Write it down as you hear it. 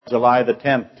July the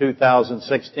 10th,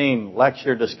 2016,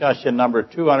 lecture discussion number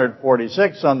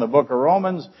 246 on the book of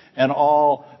Romans, and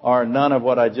all or none of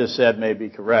what I just said may be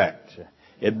correct.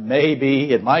 It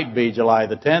might be July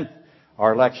the 10th,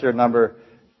 or lecture number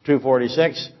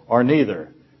 246, or neither.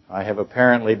 I have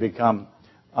apparently become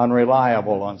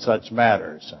unreliable on such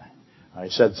matters. I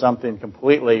said something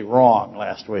completely wrong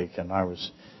last week, and I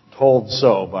was told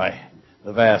so by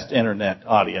the vast internet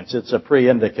audience. It's a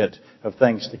pre-indicate of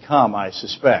things to come, I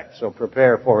suspect. So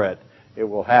prepare for it. It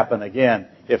will happen again,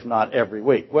 if not every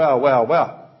week.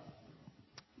 Well.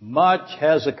 Much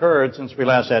has occurred since we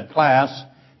last had class.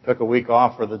 Took a week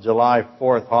off for the July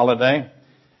 4th holiday,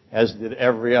 as did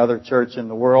every other church in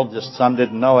the world. Just some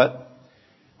didn't know it.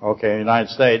 Okay, United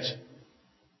States.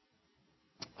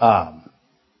 As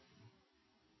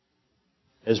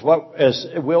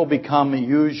will become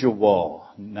usual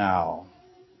now.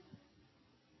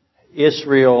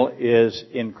 Israel is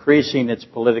increasing its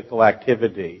political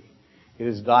activity. It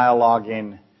is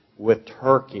dialoguing with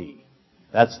Turkey.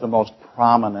 That's the most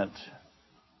prominent,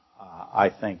 I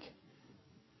think,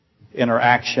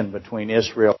 interaction between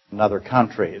Israel and another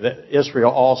country.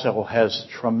 Israel also has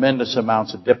tremendous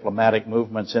amounts of diplomatic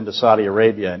movements into Saudi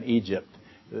Arabia and Egypt.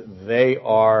 They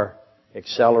are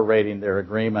accelerating their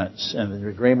agreements, and the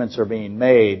agreements are being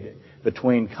made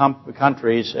between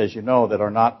countries, as you know, that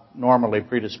are not normally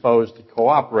predisposed to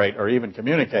cooperate or even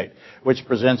communicate, which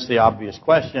presents the obvious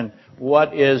question,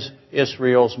 what is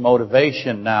Israel's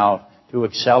motivation now to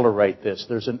accelerate this?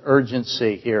 There's an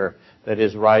urgency here that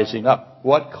is rising up.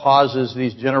 What causes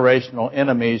these generational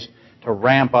enemies to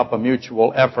ramp up a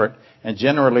mutual effort? And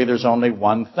generally there's only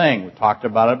one thing. We talked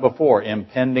about it before,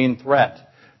 impending threat.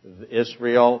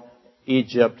 Israel,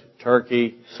 Egypt,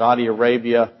 Turkey, Saudi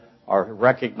Arabia are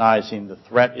recognizing the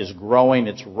threat is growing,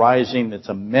 it's rising, it's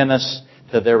a menace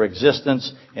to their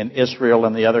existence, and Israel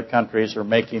and the other countries are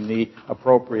making the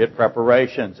appropriate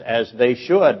preparations, as they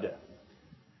should.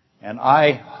 And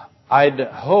I'd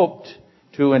hoped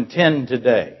to intend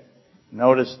today,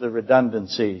 notice the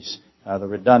redundancies, the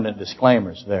redundant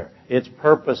disclaimers there. It's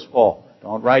purposeful.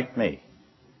 Don't write me.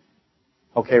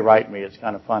 Okay, write me. It's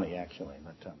kind of funny, actually.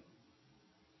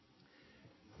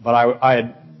 But I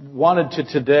had wanted to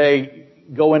today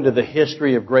go into the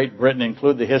history of Great Britain,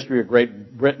 include the history of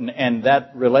Great Britain and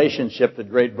that relationship that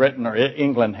Great Britain or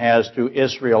England has to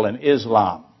Israel and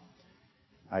Islam.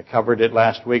 I covered it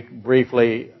last week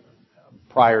briefly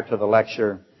prior to the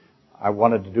lecture. I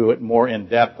wanted to do it more in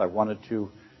depth. I wanted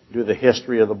to do the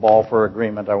history of the Balfour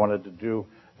Agreement. I wanted to do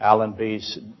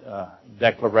Allenby's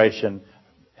declaration,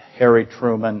 Harry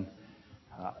Truman,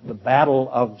 the Battle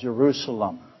of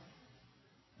Jerusalem.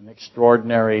 An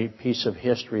extraordinary piece of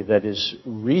history that is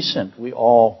recent. We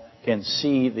all can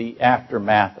see the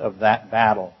aftermath of that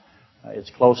battle. It's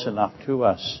close enough to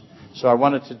us. So I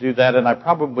wanted to do that, and I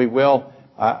probably will.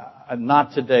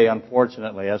 Not today,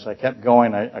 unfortunately. As I kept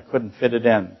going, I couldn't fit it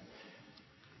in.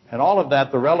 And all of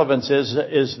that, the relevance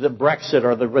is the Brexit,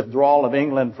 or the withdrawal of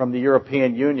England from the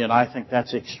European Union. I think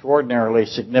that's extraordinarily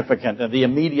significant. And the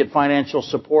immediate financial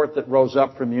support that rose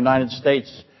up from the United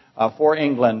States for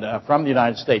England, from the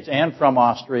United States, and from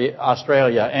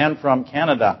Australia, and from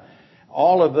Canada.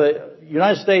 All of the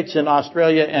United States and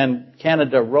Australia and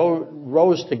Canada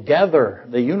rose together.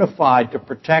 They unified to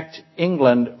protect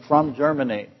England from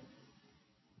Germany.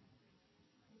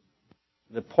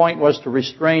 The point was to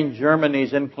restrain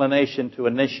Germany's inclination to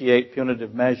initiate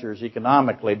punitive measures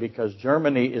economically, because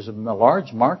Germany is a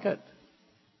large market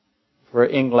for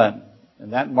England.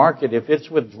 And that market, if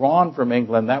it's withdrawn from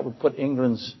England, that would put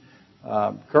England's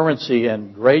currency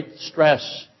in great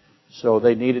stress. So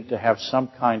they needed to have some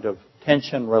kind of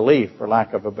tension relief, for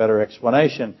lack of a better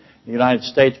explanation. The United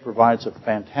States provides a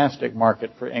fantastic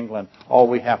market for England. All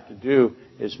we have to do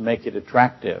is make it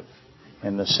attractive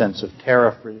in the sense of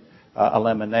tariff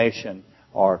elimination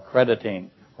or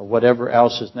crediting or whatever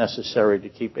else is necessary to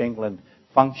keep England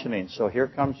functioning. So here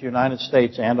comes the United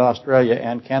States and Australia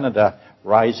and Canada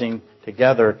rising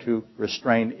together to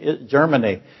restrain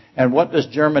Germany. And what does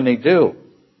Germany do?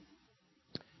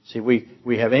 See,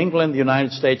 we have England, the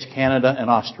United States, Canada, and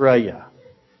Australia.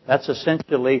 That's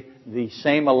essentially the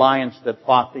same alliance that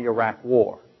fought the Iraq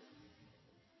War.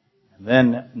 And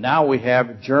then now we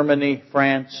have Germany,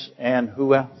 France, and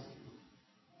who else?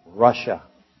 Russia.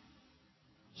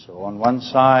 So on one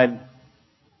side,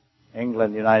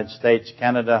 England, United States,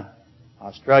 Canada,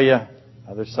 Australia.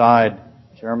 Other side,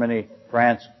 Germany,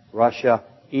 France, Russia,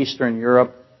 Eastern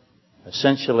Europe,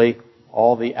 essentially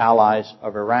all the allies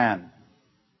of Iran.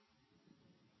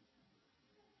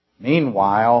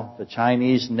 Meanwhile, the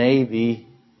Chinese Navy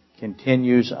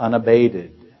continues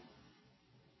unabated.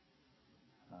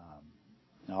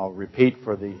 I'll repeat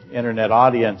for the internet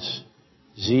audience,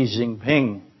 Xi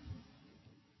Jinping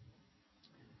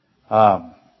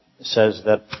says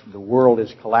that the world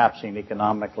is collapsing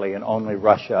economically and only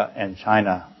Russia and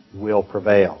China will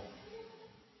prevail.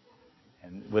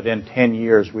 And within 10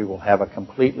 years, we will have a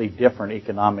completely different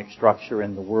economic structure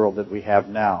in the world that we have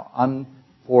now.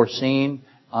 Unforeseen,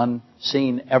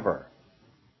 unseen ever.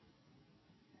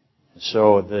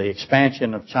 So the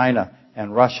expansion of China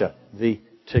and Russia, the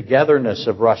togetherness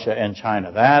of Russia and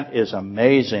China, that is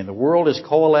amazing. The world is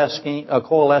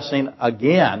coalescing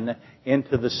again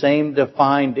into the same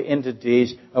defined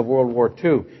entities of World War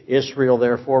II. Israel,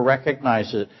 therefore,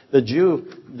 recognizes it.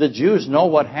 The Jews know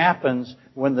what happens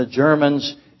when the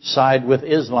Germans side with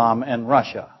Islam and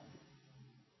Russia.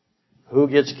 Who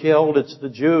gets killed? It's the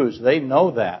Jews. They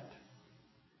know that.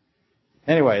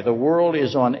 Anyway, the world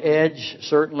is on edge.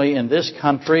 Certainly in this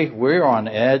country, we're on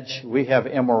edge. We have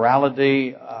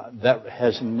immorality that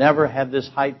has never had this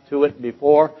height to it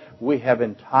before. We have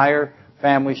entire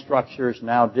family structures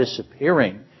now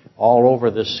disappearing all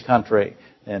over this country.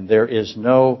 And there is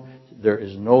no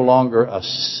longer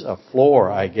a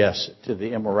floor, I guess, to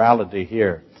the immorality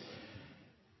here.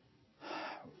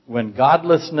 When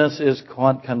godlessness is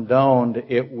condoned,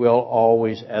 it will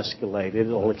always escalate. It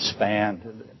will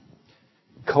expand.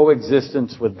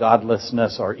 Coexistence with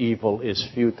godlessness or evil is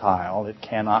futile. It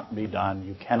cannot be done.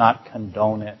 You cannot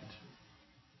condone it.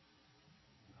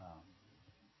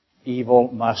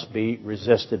 Evil must be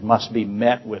resisted, must be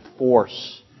met with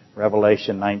force.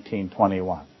 Revelation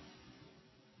 19:21.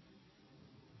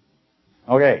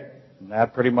 Okay,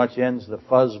 that pretty much ends the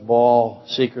fuzzball,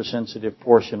 seeker-sensitive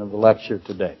portion of the lecture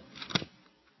today.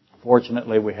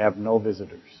 Fortunately, we have no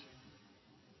visitors.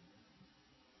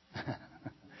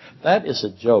 That is a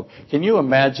joke. Can you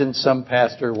imagine some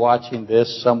pastor watching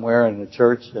this somewhere in the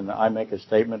church and I make a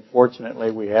statement, fortunately,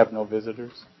 we have no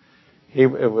visitors? It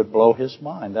would blow his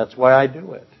mind. That's why I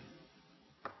do it.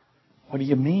 What do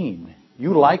you mean?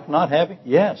 You like not having?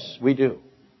 Yes, we do.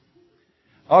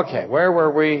 Okay, where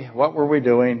were we? What were we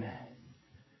doing?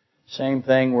 Same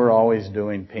thing we're always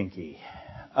doing, Pinky.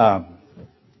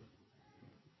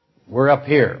 We're up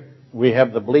here. We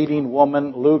have the bleeding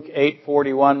woman, Luke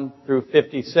 8:41 through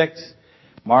 56,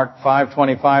 Mark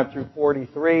 5:25 through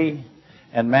 43,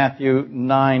 and Matthew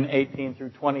 9:18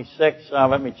 through 26.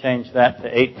 Let me change that to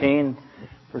 18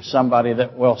 for somebody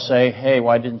that will say, hey,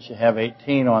 why didn't you have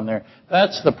 18 on there?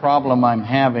 That's the problem I'm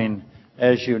having,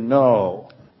 as you know.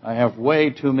 I have way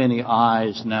too many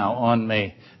eyes now on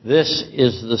me. This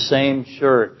is the same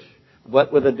shirt,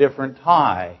 but with a different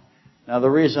tie. Now, the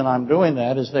reason I'm doing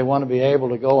that is they want to be able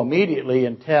to go immediately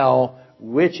and tell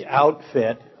which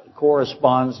outfit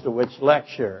corresponds to which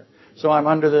lecture. So I'm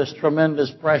under this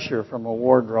tremendous pressure from a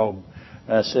wardrobe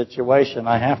situation.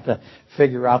 I have to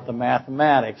figure out the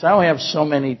mathematics. I only have so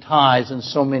many ties and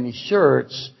so many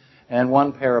shirts and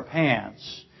one pair of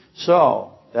pants.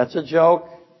 So, that's a joke.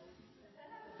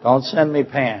 Don't send me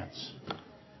pants.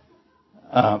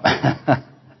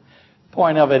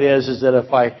 Point of it is that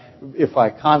if I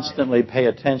constantly pay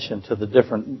attention to the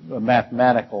different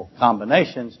mathematical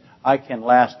combinations, I can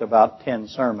last about 10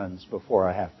 sermons before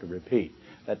I have to repeat.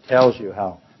 That tells you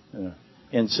how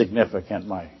insignificant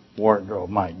my wardrobe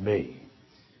might be.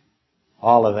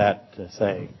 All of that to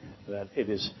say that it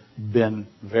has been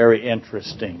very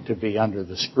interesting to be under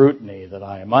the scrutiny that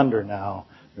I am under now.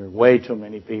 There are way too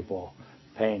many people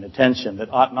paying attention that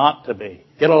ought not to be.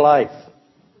 Get a life.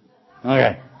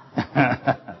 Okay.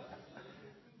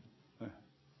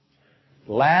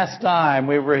 Last time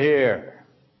we were here,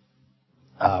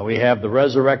 we have the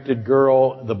resurrected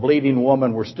girl, the bleeding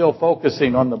woman. We're still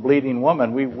focusing on the bleeding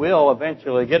woman. We will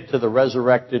eventually get to the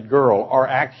resurrected girl, or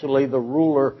actually the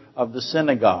ruler of the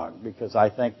synagogue, because I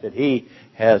think that he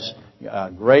has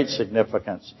great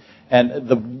significance.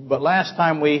 But last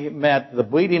time we met, the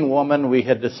bleeding woman, I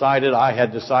had decided,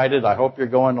 I hope you're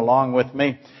going along with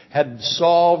me, had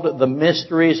solved the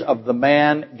mysteries of the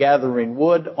man gathering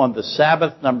wood on the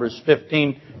Sabbath, Numbers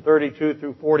 15:32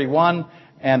 through 41,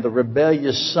 and the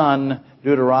rebellious son,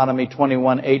 Deuteronomy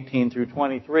 21:18 through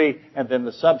 23, and then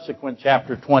the subsequent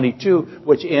chapter 22,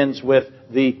 which ends with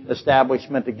the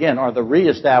establishment again, or the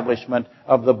reestablishment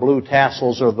of the blue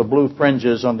tassels or the blue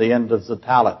fringes on the end of the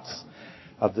talits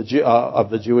of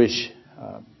the Jewish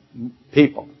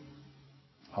people.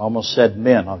 I almost said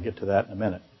men. I'll get to that in a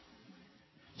minute.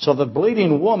 So the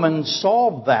bleeding woman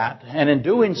solved that, and in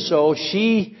doing so,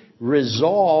 she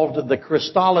resolved the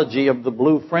Christology of the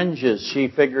blue fringes. She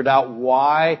figured out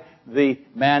why the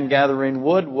man gathering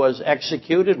wood was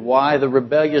executed, why the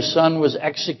rebellious son was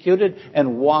executed,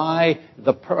 and what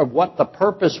the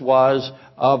purpose was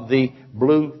of the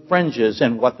blue fringes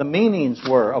and what the meanings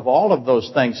were of all of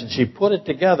those things. And she put it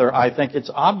together. I think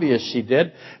it's obvious she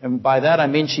did. And by that I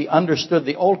mean she understood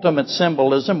the ultimate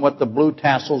symbolism, what the blue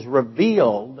tassels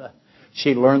revealed.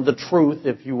 She learned the truth,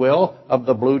 if you will, of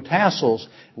the blue tassels.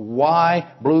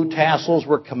 Why blue tassels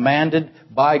were commanded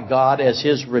by God as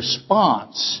His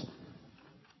response.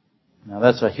 Now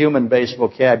that's a human-based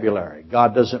vocabulary.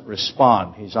 God doesn't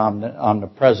respond. He's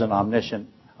omnipresent, omniscient,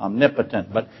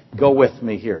 omnipotent. But go with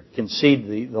me here.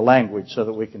 Concede the language so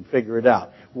that we can figure it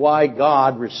out. Why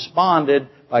God responded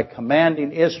by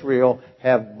commanding Israel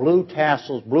have blue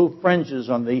tassels, blue fringes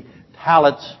on the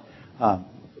talents,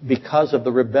 because of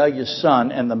the rebellious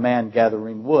son and the man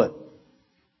gathering wood.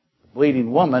 The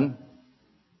bleeding woman,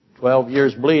 12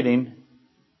 years bleeding,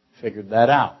 figured that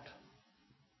out.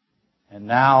 And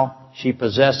now she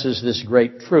possesses this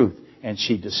great truth. And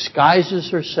she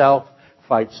disguises herself,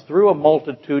 fights through a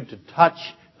multitude to touch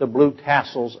the blue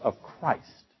tassels of Christ.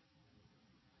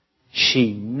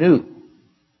 She knew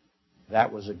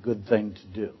that was a good thing to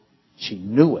do. She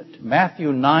knew it.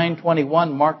 Matthew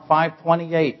 9:21, Mark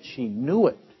 5:28. She knew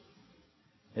it.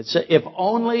 It says, if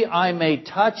only I may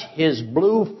touch His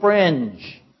blue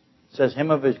fringe. It says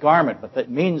hem of His garment, but that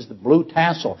means the blue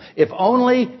tassel. If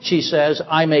only, she says,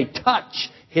 I may touch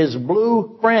His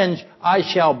blue fringe, I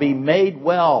shall be made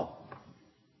well.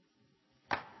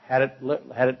 Had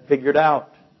it figured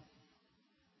out.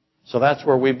 So that's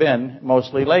where we've been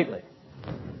mostly lately.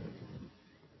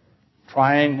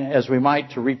 Trying, as we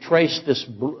might, to retrace this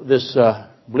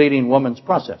bleeding woman's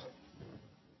process.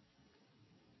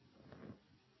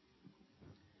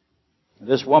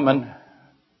 This woman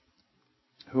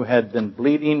who had been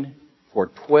bleeding for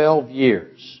 12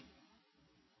 years,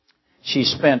 she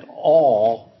spent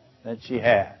all that she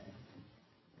had.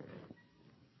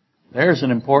 There's an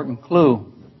important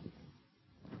clue.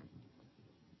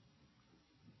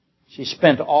 She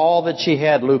spent all that she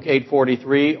had, Luke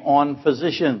 8:43, on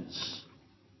physicians.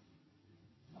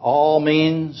 All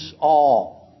means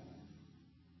all.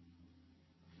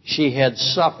 She had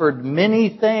suffered many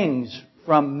things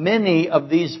from many of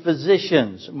these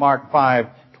physicians, Mark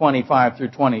 5:25 through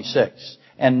 26.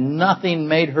 And nothing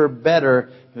made her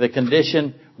better. The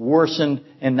condition worsened,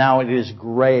 and now it is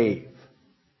grave.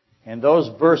 And those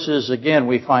verses, again,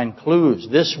 we find clues.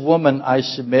 This woman, I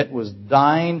submit, was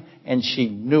dying, and she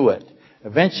knew it.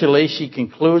 Eventually, she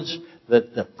concludes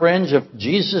that the fringe of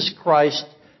Jesus Christ,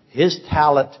 His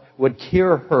talent, would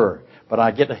cure her. But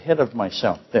I get ahead of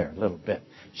myself there a little bit.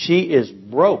 She is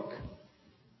broke.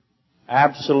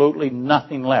 Absolutely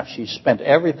nothing left. She spent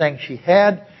everything she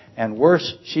had, and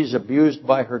worse, she's abused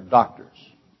by her doctors.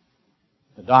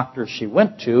 The doctors she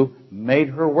went to made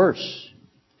her worse.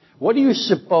 What do you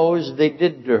suppose they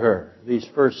did to her, these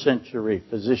first century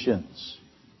physicians?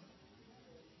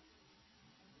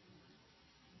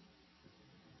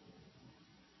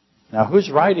 Now, who's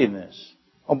writing this?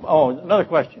 Oh, another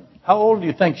question. How old do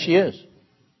you think she is?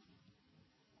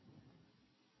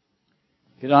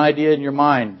 Get an idea in your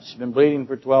mind. She's been bleeding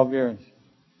for 12 years.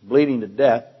 Bleeding to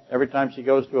death. Every time she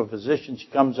goes to a physician, she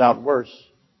comes out worse.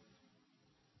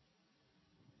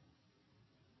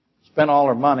 Spent all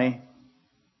her money.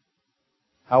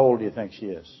 How old do you think she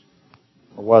is?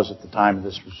 Or was at the time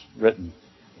this was written?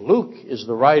 Luke is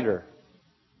the writer.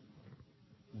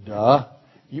 Duh.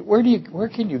 Where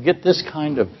can you get this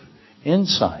kind of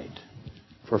insight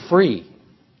for free?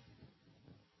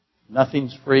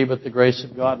 Nothing's free but the grace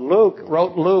of God. Luke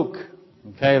wrote Luke.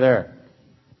 Okay, there.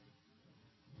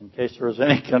 In case there was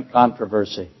any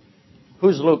controversy.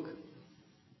 Who's Luke?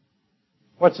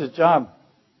 What's his job?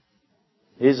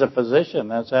 He's a physician.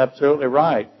 That's absolutely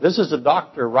right. This is a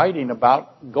doctor writing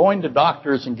about going to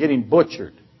doctors and getting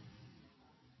butchered.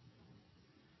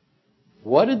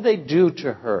 What did they do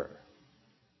to her?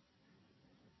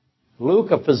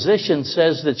 Luke, a physician,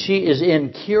 says that she is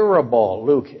incurable.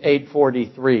 Luke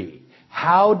 8:43.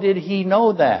 How did he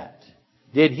know that?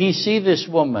 Did he see this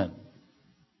woman?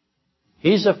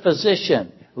 He's a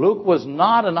physician. Luke was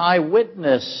not an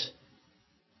eyewitness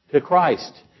to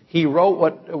Christ. He wrote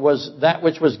what was that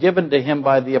which was given to him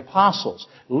by the apostles.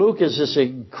 Luke is this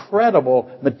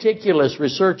incredible, meticulous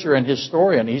researcher and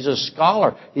historian. He's a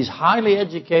scholar. He's highly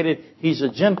educated. He's a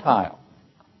Gentile.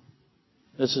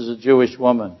 This is a Jewish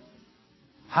woman.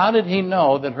 How did he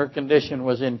know that her condition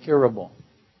was incurable?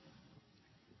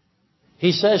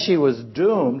 He says she was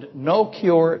doomed, no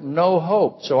cure, no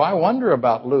hope. So I wonder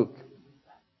about Luke.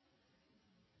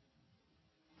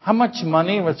 How much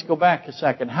money, let's go back a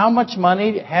second. How much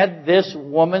money had this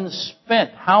woman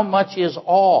spent? How much is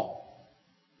all?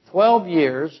 12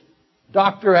 years,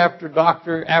 doctor after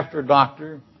doctor after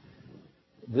doctor.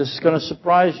 This is going to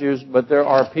surprise you, but there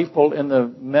are people in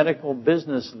the medical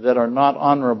business that are not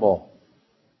honorable.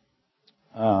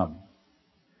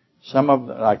 Some of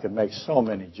them, I could make so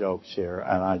many jokes here,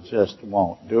 and I just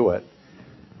won't do it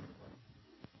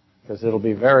because it'll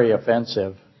be very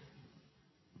offensive.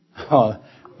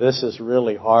 This is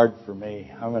really hard for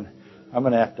me. I'm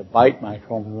going to have to bite my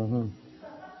tongue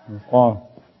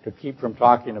to keep from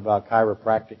talking about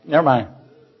chiropractic. Never mind.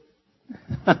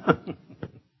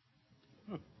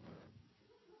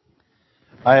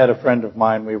 I had a friend of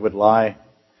mine. We would lie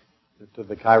to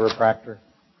the chiropractor.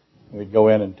 We'd go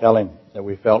in and tell him that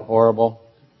we felt horrible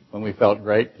when we felt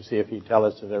great to see if he'd tell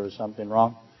us that there was something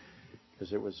wrong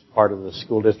because it was part of the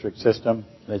school district system.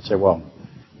 They'd say, well,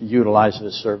 utilize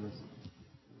this service.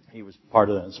 He was part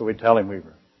of that. And so we'd tell him we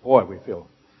feel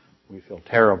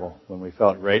terrible when we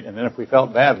felt great. And then if we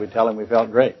felt bad, we'd tell him we felt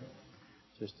great.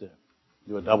 Just to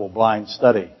do a double-blind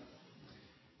study.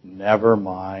 Never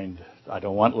mind. I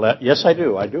don't want yes, I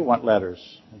do. I do want letters.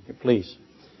 Okay, please.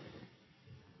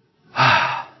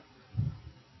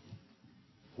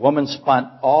 Woman spent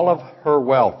all of her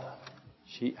wealth.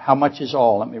 How much is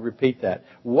all? Let me repeat that.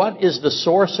 What is the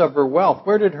source of her wealth?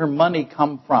 Where did her money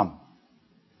come from?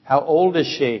 How old is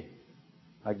she?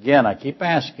 Again, I keep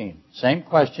asking. Same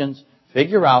questions.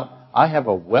 Figure out, I have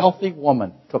a wealthy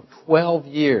woman. Took 12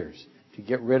 years to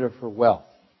get rid of her wealth.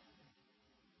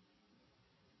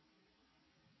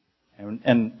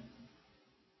 And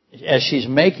as she's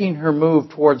making her move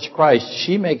towards Christ,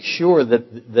 she makes sure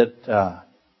that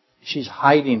she's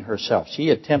hiding herself. She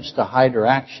attempts to hide her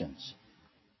actions.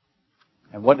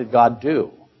 And what did God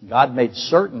do? God made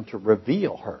certain to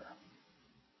reveal her.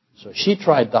 So she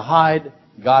tried to hide.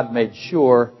 God made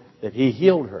sure that He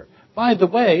healed her. By the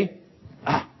way,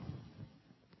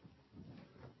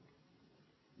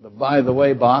 the by the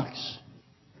way box,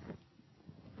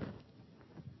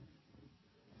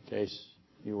 in case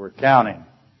you were counting.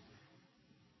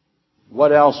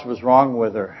 What else was wrong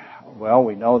with her? Well,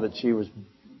 we know that she was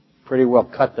pretty well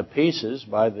cut to pieces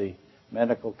by the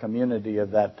medical community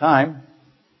of that time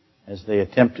as they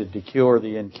attempted to cure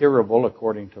the incurable,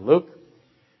 according to Luke.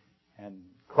 And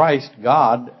Christ,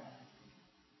 God,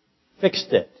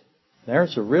 fixed it.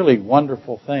 There's a really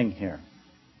wonderful thing here.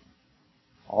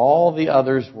 All the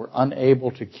others were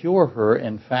unable to cure her.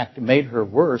 In fact, made her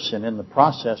worse, and in the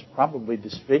process probably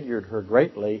disfigured her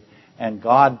greatly, and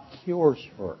God cures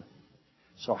her.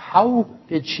 So how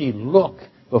did she look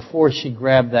before she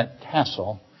grabbed that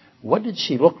tassel? What did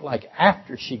she look like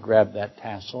after she grabbed that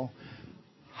tassel?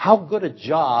 How good a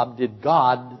job did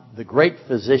God, the great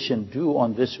physician, do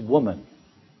on this woman?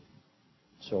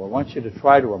 So I want you to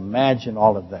try to imagine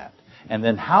all of that. And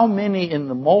then how many in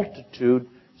the multitude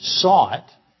saw it,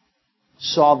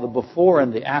 saw the before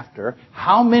and the after?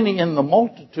 How many in the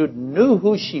multitude knew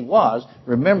who she was?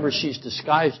 Remember, she's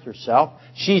disguised herself.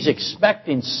 She's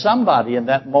expecting somebody in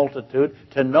that multitude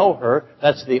to know her.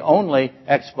 That's the only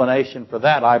explanation for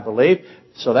that, I believe.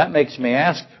 So that makes me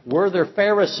ask, were there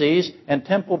Pharisees and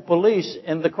temple police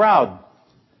in the crowd?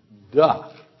 Duh.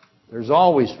 There's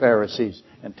always Pharisees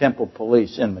and temple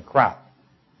police in the crowd.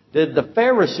 Did the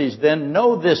Pharisees then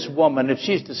know this woman? If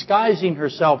she's disguising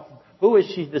herself, who is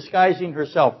she disguising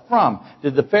herself from?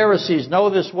 Did the Pharisees know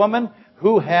this woman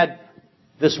who had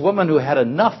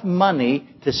enough money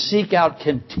to seek out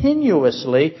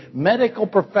continuously medical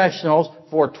professionals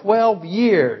for 12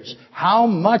 years? How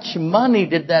much money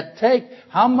did that take?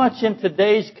 How much in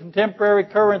today's contemporary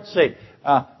currency?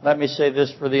 Let me say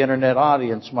this for the internet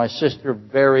audience. My sister,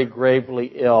 very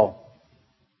gravely ill,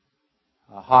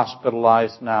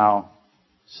 hospitalized now,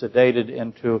 put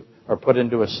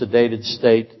into a sedated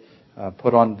state,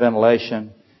 put on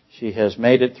ventilation. She has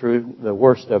made it through the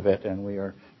worst of it, and we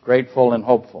are grateful and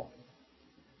hopeful.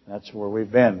 That's where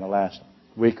we've been the last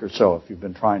week or so, if you've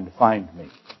been trying to find me.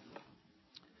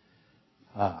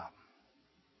 How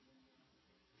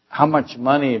much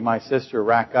money my sister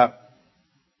rack up?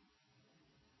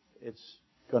 It's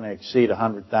going to exceed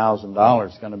 $100,000.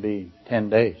 It's going to be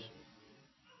 10 days.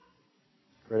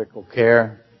 Critical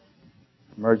care,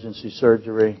 emergency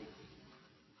surgery.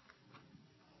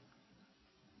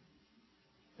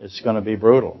 It's going to be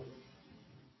brutal.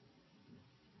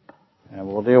 And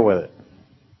we'll deal with it.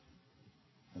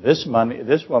 This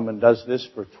woman does this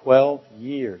for 12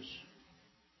 years.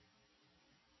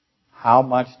 How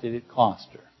much did it cost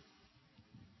her?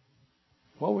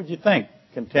 What would you think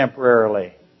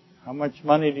contemporarily? How much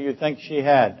money do you think she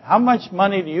had? How much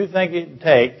money do you think it would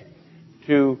take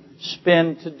to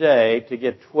spend today to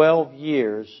get 12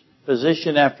 years,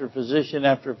 physician after physician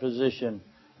after physician,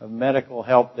 of medical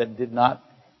help that did not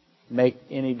make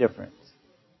any difference?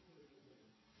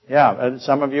 Yeah,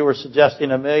 some of you were suggesting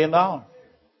 $1 million.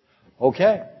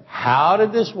 Okay, how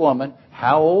did this woman,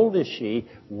 how old is she,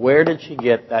 where did she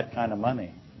get that kind of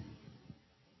money?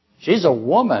 She's a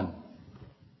woman.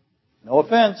 No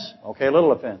offense. Okay, a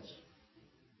little offense.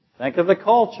 Think of the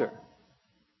culture.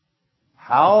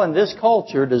 How in this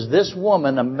culture does this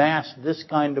woman amass this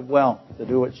kind of wealth to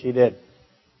do what she did?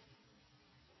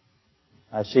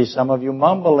 I see some of you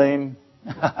mumbling.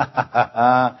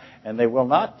 And they will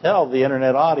not tell the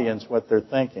internet audience what they're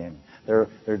thinking.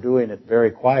 They're doing it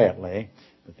very quietly.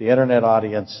 But the internet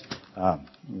audience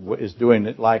is doing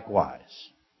it likewise.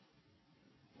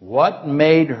 What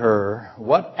made her,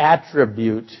 what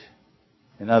attribute,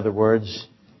 in other words,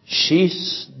 she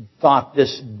thought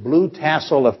this blue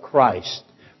tassel of Christ,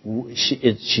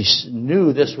 she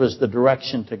knew this was the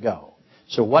direction to go.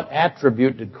 So what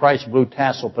attribute did Christ's blue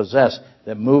tassel possess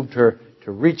that moved her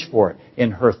to reach for it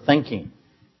in her thinking?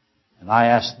 And I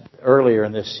asked earlier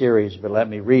in this series, but let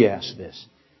me re-ask this.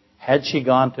 Had she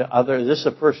gone to is this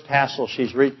the first tassel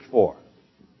she's reached for?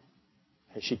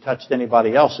 Has she touched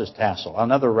anybody else's tassel,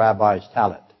 another rabbi's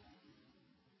talent?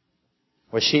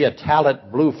 Was she a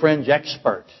talent blue fringe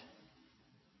expert?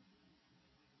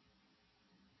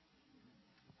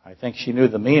 I think she knew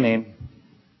the meaning.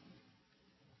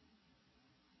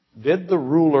 Did the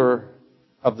ruler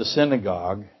of the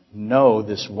synagogue know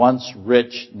this once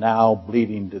rich, now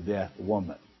bleeding to death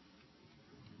woman?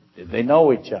 Did they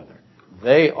know each other?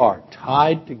 They are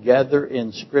tied together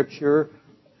in Scripture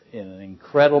in an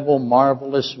incredible,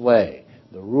 marvelous way.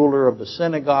 The ruler of the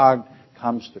synagogue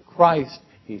comes to Christ.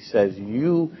 He says,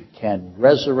 you can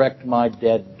resurrect my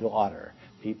dead daughter.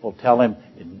 People tell him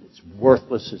it's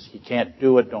worthless, he can't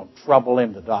do it, don't trouble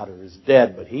him, the daughter is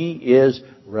dead. But he is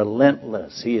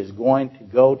relentless. He is going to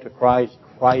go to Christ.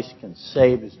 Christ can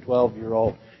save his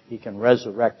 12-year-old. He can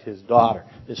resurrect his daughter.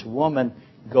 This woman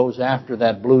goes after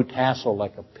that blue tassel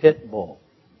like a pit bull.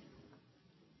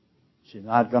 She's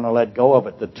not going to let go of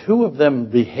it. The two of them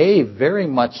behave very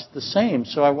much the same.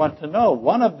 So I want to know,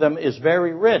 one of them is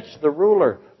very rich, the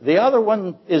ruler. The other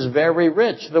one is very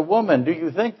rich, the woman. Do you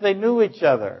think they knew each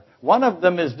other? One of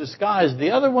them is disguised.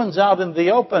 The other one's out in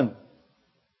the open.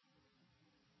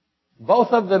 Both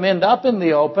of them end up in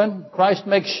the open. Christ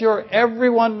makes sure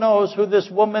everyone knows who this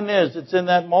woman is. It's in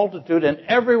that multitude. And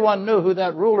everyone knew who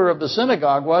that ruler of the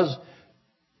synagogue was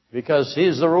because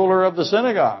he's the ruler of the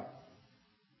synagogue.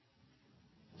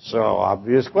 So,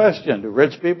 obvious question. Do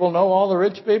rich people know all the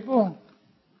rich people?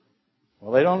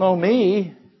 Well, they don't know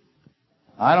me.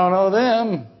 I don't know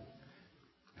them.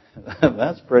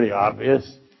 That's pretty obvious.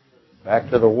 Back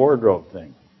to the wardrobe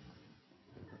thing.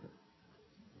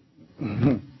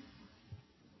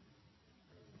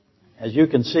 As you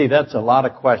can see, that's a lot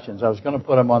of questions. I was going to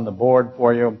put them on the board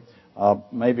for you.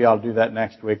 Maybe I'll do that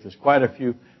next week. There's quite a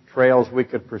few trails we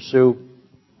could pursue.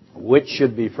 Which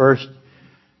should be first?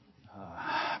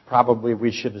 Probably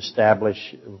we should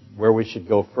establish where we should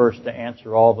go first to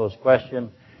answer all those questions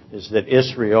is that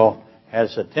Israel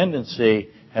has a tendency,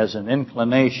 has an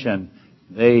inclination,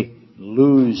 they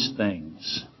lose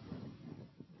things.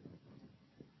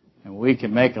 And we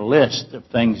can make a list of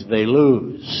things they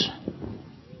lose.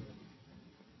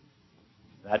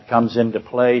 That comes into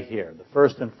play here. The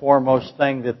first and foremost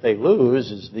thing that they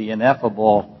lose is the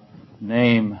ineffable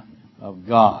name of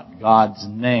God, God's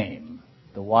name,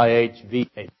 the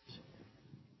YHVH.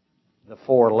 The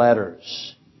 4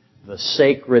 letters, the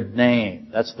sacred name.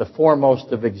 That's the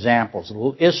foremost of examples.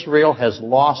 Israel has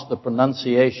lost the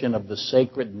pronunciation of the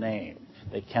sacred name.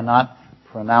 They cannot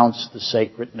pronounce the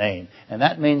sacred name. And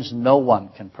that means no one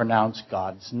can pronounce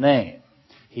God's name.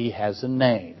 He has a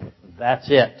name. That's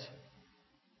it.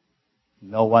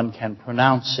 No one can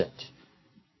pronounce it.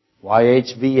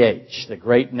 YHVH, the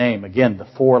great name. Again, the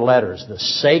 4 letters. The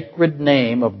sacred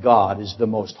name of God is the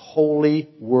most holy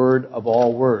word of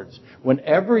all words.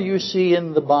 Whenever you see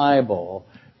in the Bible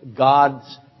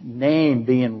God's name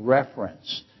being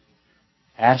referenced,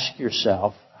 ask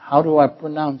yourself, how do I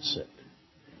pronounce it?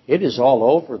 It is all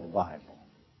over the Bible.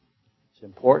 It's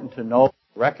important to know,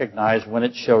 recognize when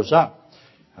it shows up.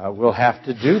 We'll have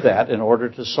to do that in order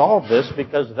to solve this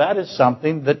because that is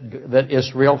something that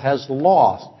Israel has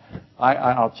lost.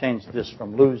 I'll change this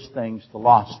from lose things to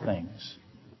lost things.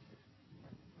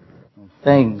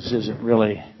 Things isn't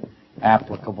really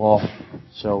applicable,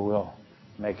 so we'll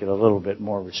make it a little bit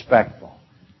more respectful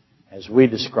as we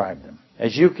describe them.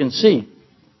 As you can see,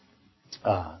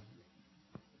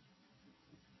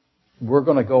 we're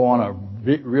going to go on a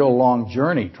real long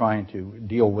journey trying to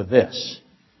deal with this.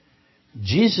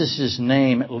 Jesus'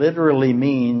 name literally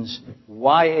means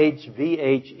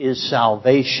YHVH is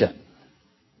salvation.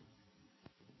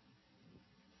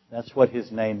 That's what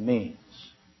his name means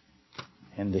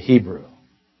in the Hebrew.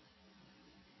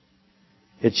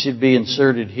 It should be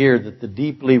inserted here that the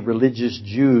deeply religious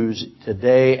Jews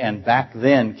today and back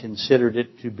then considered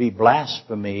it to be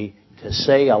blasphemy to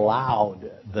say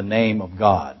aloud the name of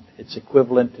God. It's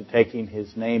equivalent to taking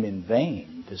his name in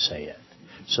vain to say it.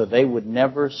 So they would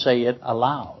never say it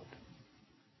aloud.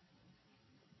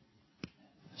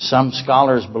 Some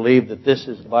scholars believe that this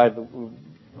is by the...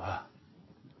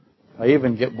 If I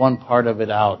even get one part of it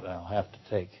out, I'll have to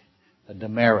take a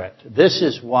demerit. This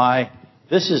is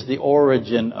the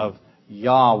origin of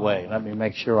Yahweh. Let me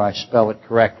make sure I spell it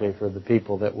correctly for the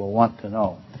people that will want to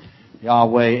know.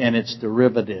 Yahweh and its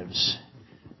derivatives.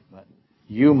 But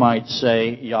you might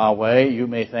say Yahweh. You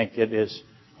may think it is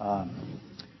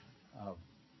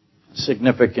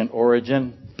significant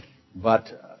origin, but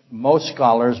most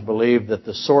scholars believe that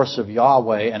the source of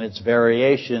Yahweh and its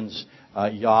variations,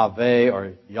 Yahweh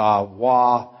or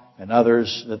Yahweh and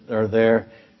others that are there,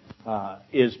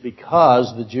 is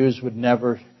because the Jews would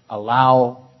never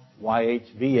allow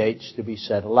YHVH to be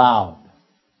said aloud.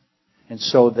 And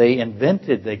so they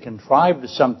contrived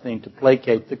something to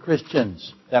placate the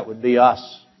Christians. That would be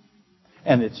us.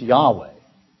 And it's Yahweh.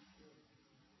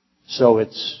 So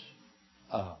it's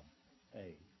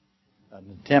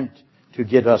an attempt to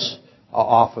get us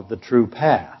off of the true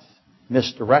path.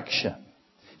 Misdirection.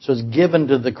 So it's given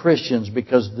to the Christians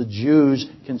because the Jews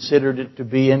considered it to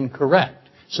be incorrect.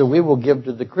 So we will give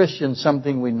to the Christians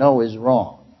something we know is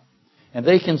wrong. And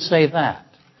they can say that.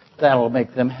 That'll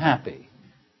make them happy.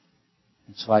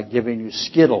 It's like giving you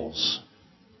Skittles.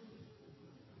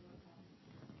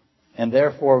 And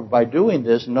therefore, by doing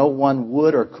this, no one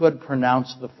would or could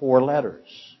pronounce the 4 letters.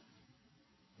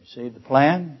 You see the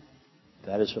plan?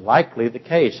 That is likely the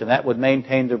case. And that would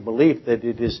maintain their belief that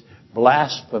it is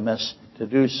blasphemous to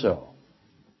do so.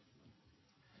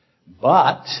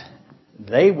 But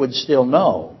they would still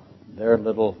know. Their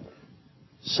little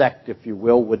sect, if you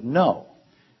will, would know.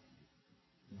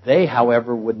 They,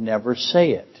 however, would never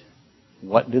say it.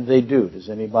 What do? Does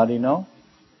anybody know?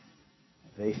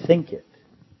 They think it.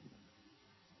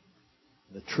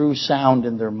 The true sound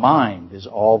in their mind is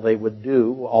all they would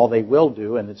do, all they will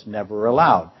do, and it's never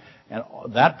allowed. And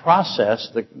that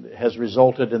process has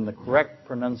resulted in the correct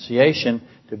pronunciation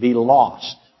to be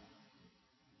lost.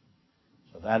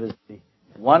 So that is the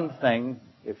one thing,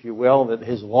 if you will, that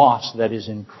is lost that is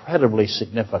incredibly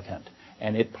significant.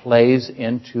 And it plays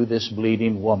into this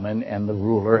bleeding woman and the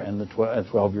ruler and the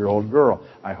 12-year-old girl.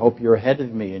 I hope you're ahead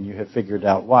of me and you have figured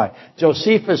out why.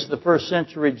 Josephus, the first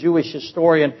century Jewish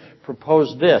historian,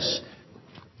 proposed this.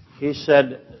 He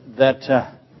said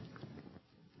that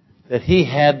he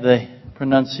had the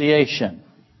pronunciation.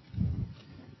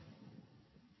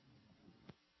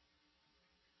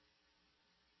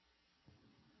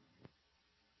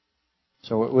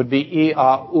 So it would be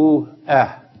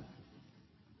E-A-U-Eh.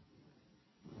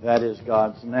 That is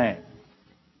God's name.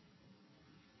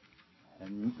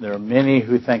 And there are many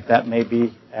who think that may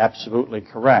be absolutely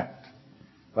correct.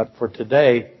 But for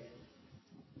today,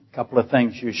 a couple of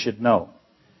things you should know.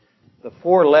 The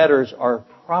 4 letters are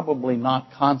probably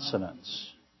not consonants.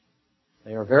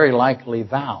 They are very likely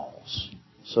vowels.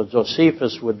 So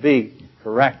Josephus would be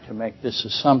correct to make this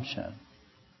assumption.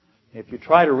 If you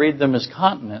try to read them as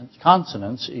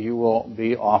consonants, you will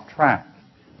be off track.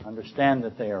 Understand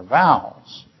that they are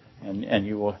vowels, and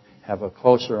you will have a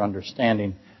closer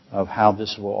understanding of how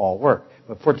this will all work.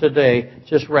 But for today,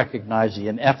 just recognize the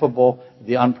ineffable,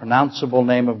 the unpronounceable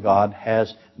name of God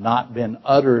has not been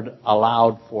uttered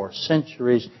aloud for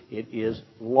centuries. It is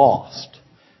lost.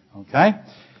 Okay?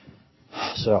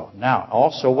 So, now,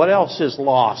 also, what else is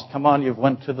lost? Come on, you've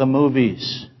went to the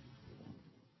movies.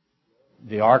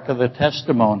 The Ark of the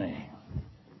Testimony.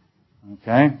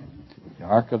 Okay? The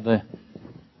Ark of the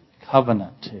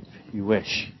Covenant, if you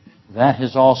wish. That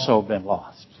has also been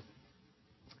lost.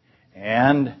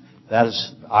 And that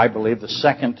is, I believe, the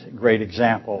second great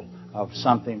example of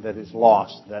something that is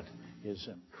lost that is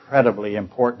incredibly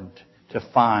important to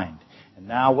find. And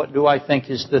now what do I think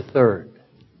is the third?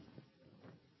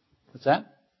 What's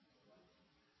that?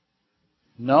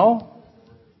 No?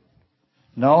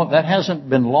 No, that hasn't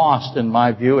been lost in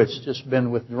my view. It's just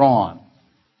been withdrawn.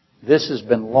 This has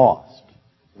been lost.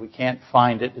 We can't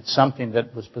find it. It's something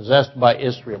that was possessed by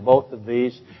Israel, both of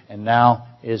these, and now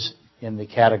is in the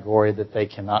category that they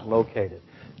cannot locate it.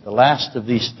 The last of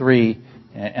these 3,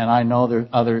 and I know there are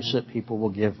others that people will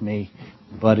give me,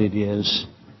 but it is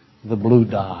the blue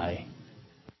dye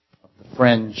of the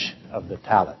fringe of the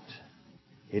tallit.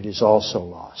 It is also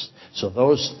lost. So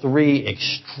those three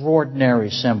extraordinary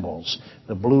symbols,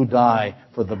 the blue dye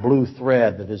for the blue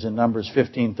thread that is in Numbers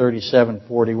 15, 37,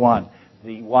 41,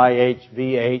 the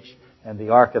YHVH, and the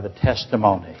Ark of the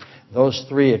Testimony. Those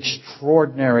three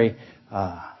extraordinary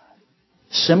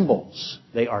symbols,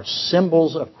 they are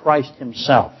symbols of Christ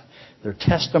Himself. They're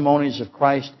testimonies of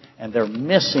Christ, and they're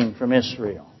missing from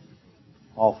Israel.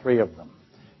 All three of them,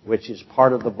 which is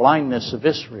part of the blindness of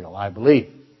Israel, I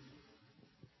believe.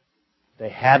 They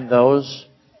had those.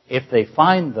 If they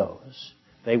find those,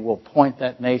 they will point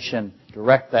that nation,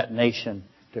 direct that nation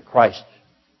to Christ.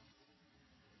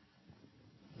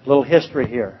 A little history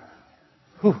here.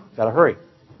 Gotta hurry.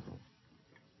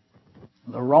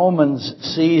 The Romans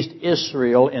seized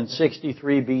Israel in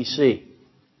 63 BC.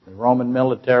 The Roman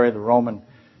military, the Roman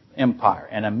Empire.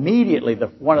 And immediately,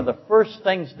 one of the first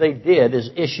things they did is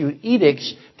issue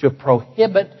edicts to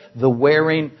prohibit the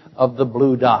wearing of the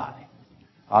blue dye.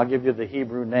 I'll give you the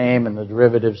Hebrew name and the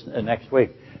derivatives next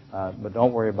week, but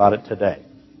don't worry about it today.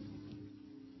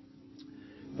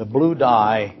 The blue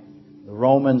dye, the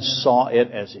Romans saw it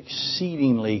as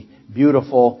exceedingly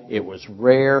beautiful. It was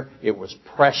rare. It was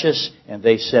precious. And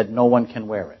they said no one can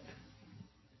wear it.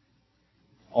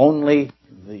 Only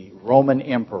the Roman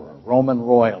emperor, Roman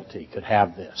royalty could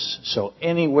have this. So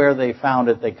anywhere they found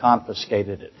it, they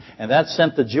confiscated it. And that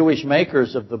sent the Jewish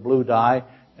makers of the blue dye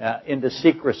into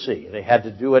secrecy. They had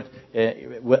to do it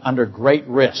under great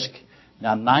risk.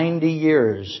 Now 90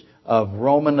 years of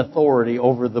Roman authority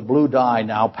over the blue dye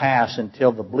now pass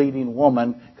until the bleeding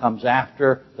woman comes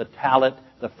after the tallit,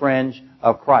 the fringe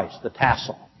of Christ, the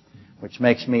tassel. Which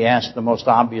makes me ask the most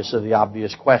obvious of the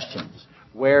obvious questions.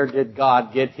 Where did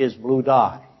God get His blue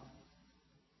dye?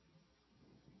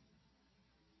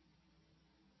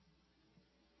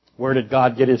 Where did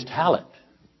God get His tallit?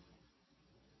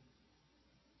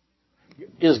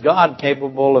 Is God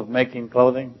capable of making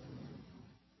clothing?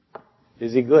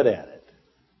 Is He good at it?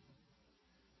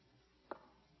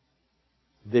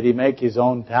 Did He make His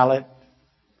own tallit?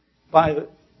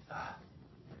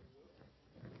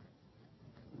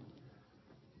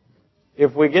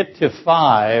 If we get to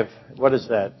 5, what is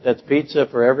that? That's pizza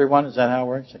for everyone? Is that how it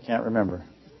works? I can't remember.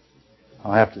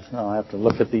 I'll have to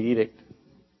look at the edict.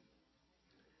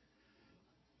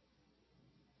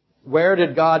 Where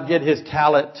did God get His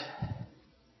tallit?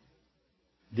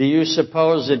 Do you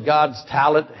suppose that God's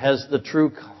tallit has the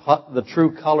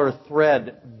true color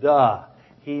thread? Duh.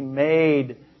 He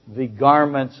made the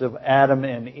garments of Adam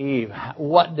and Eve.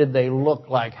 What did they look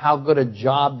like? How good a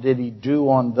job did He do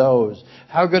on those?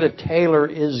 How good a tailor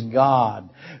is God?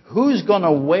 Who's going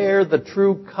to wear the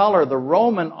true color? The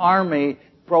Roman army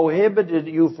prohibited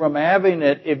you from having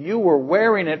it. If you were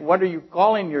wearing it, what are you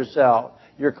calling yourself?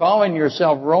 You're calling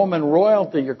yourself Roman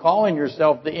royalty. You're calling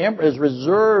yourself the emperor. Is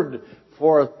reserved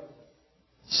for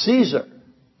Caesar,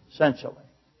 essentially.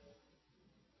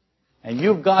 And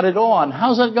you've got it on.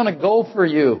 How's that going to go for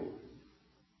you?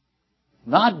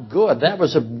 Not good. That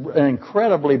was an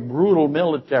incredibly brutal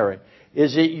military.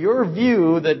 Is it your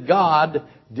view that God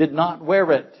did not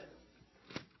wear it?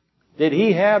 Did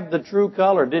He have the true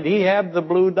color? Did He have the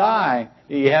blue dye?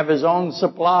 Did He have His own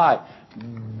supply?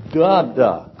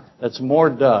 Duh. That's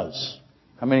more does.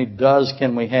 How many does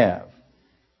can we have?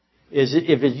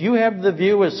 If you have the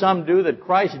view, as some do, that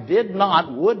Christ did not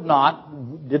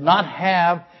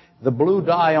have the blue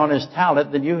dye on His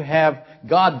tallit, then you have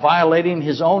God violating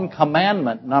His own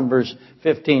commandment, Numbers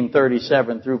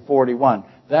 15:37 through 41.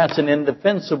 That's an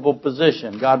indefensible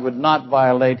position. God would not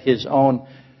violate His own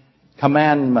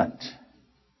commandment.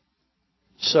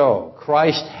 So,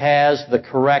 Christ has the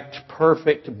correct,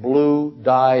 perfect blue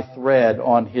dye thread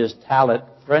on His tallit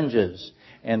fringes.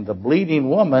 And the bleeding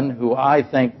woman, who I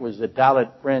think was the tallit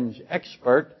fringe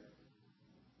expert,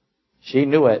 she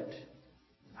knew it.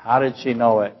 How did she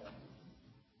know it?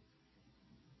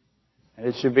 And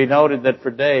it should be noted that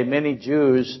for today, many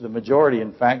Jews, the majority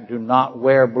in fact, do not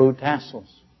wear blue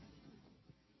tassels.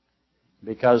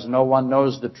 Because no one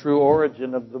knows the true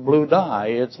origin of the blue dye.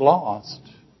 It's lost.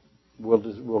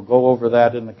 We'll go over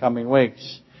that in the coming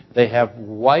weeks. They have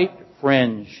white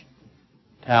fringe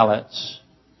tallits.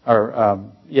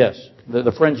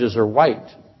 The fringes are white.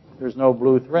 There's no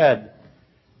blue thread.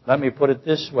 Let me put it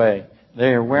this way.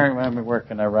 They are wearing, where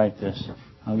can I write this?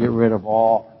 I'll get rid of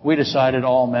all. We decided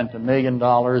all meant $1 million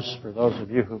for those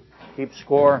of you who keep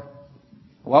score.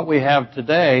 What we have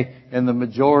today in the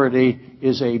majority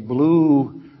is a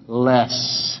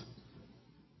blue-less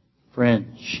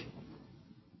fringe.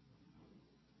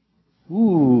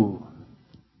 Ooh.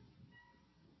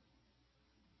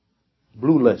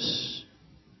 Blueless.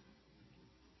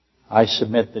 I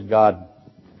submit that God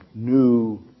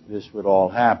knew this would all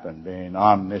happen, being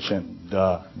omniscient,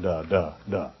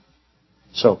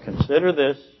 So consider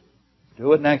this.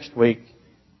 Do it next week.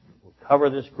 We'll cover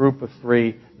this group of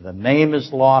 3. The name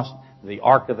is lost. The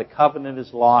Ark of the Covenant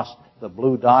is lost. The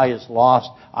blue dye is lost.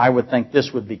 I would think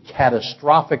this would be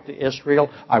catastrophic to Israel.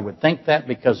 I would think that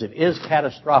because it is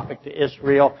catastrophic to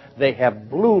Israel. They have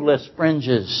blueless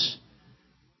fringes.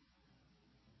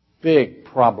 Big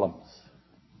problems.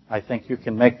 I think you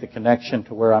can make the connection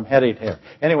to where I'm headed here.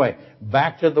 Anyway,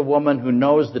 back to the woman who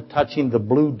knows that touching the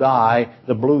blue dye,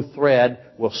 the blue thread,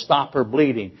 will stop her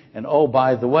bleeding. And oh,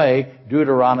 by the way,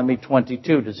 Deuteronomy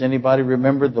 22. Does anybody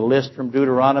remember the list from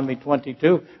Deuteronomy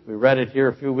 22? We read it here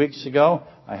a few weeks ago.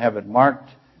 I have it marked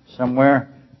somewhere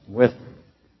with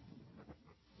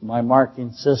my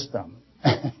marking system.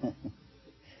 It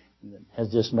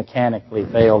has just mechanically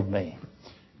failed me.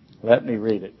 Let me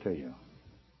read it to you.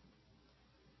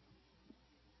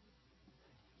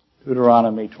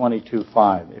 Deuteronomy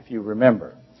 22:5, if you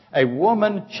remember. A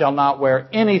woman shall not wear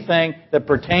anything that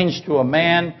pertains to a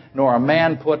man, nor a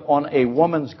man put on a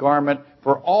woman's garment,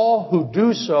 for all who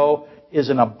do so is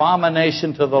an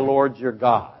abomination to the Lord your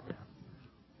God.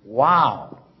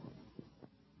 Wow.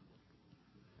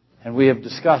 And we have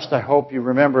discussed, I hope you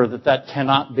remember, that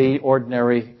cannot be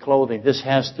ordinary clothing. This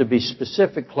has to be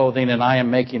specific clothing, and I am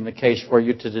making the case for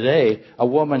you today. A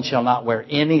woman shall not wear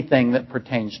anything that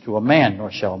pertains to a man,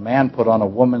 nor shall a man put on a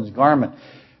woman's garment.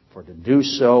 For to do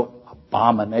so,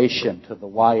 abomination to the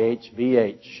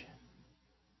YHVH.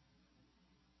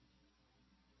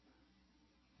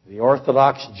 The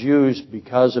Orthodox Jews,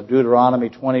 because of Deuteronomy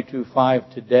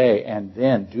 22:5 today, and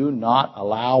then do not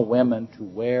allow women to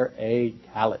wear a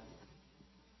tallit.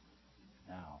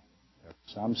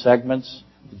 Some segments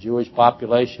of the Jewish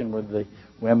population where the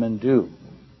women do,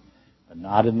 but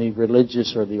not in the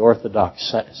religious or the Orthodox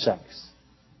sects.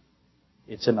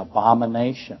 It's an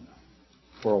abomination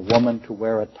for a woman to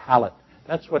wear a tallit.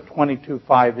 That's what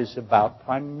 22:5 is about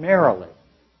primarily.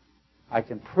 I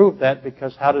can prove that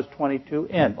because how does 22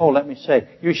 end? Oh, let me say,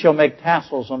 you shall make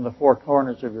tassels on the 4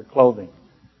 corners of your clothing.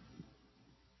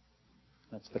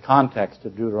 That's the context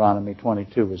of Deuteronomy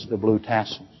 22, is the blue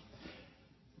tassels.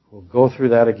 We'll go through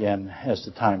that again as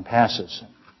the time passes.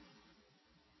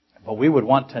 But we would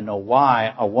want to know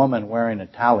why a woman wearing a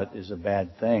tallit is a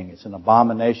bad thing. It's an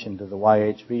abomination to the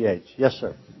YHVH. Yes,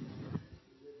 sir.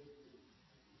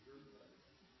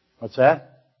 What's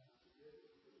that?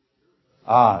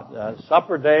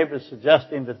 Supper Dave is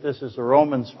suggesting that this is a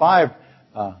Romans 5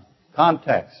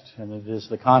 context, and it is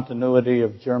the continuity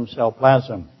of germ cell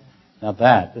plasm. Now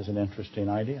that is an interesting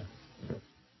idea.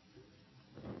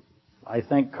 I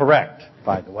think correct,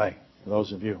 by the way, for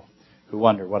those of you who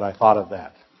wonder what I thought of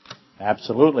that.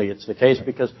 Absolutely, it's the case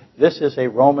because this is a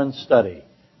Roman study.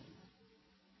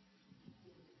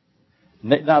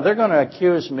 Now, they're going to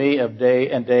accuse me of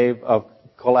Dave of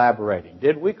collaborating.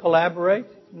 Did we collaborate?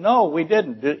 No, we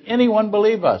didn't. Did anyone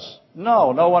believe us?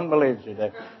 No, no one believes you,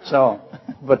 Dave. So,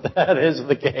 but that is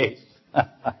the case.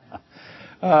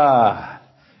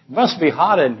 It must be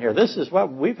hot in here. This is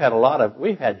what we've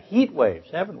had heat waves,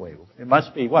 haven't we? It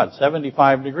must be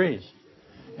 75 degrees.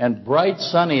 And bright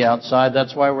sunny outside.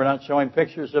 That's why we're not showing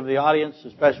pictures of the audience,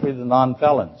 especially the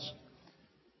non-felons.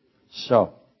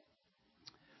 So,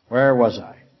 where was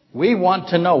I? We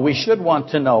should want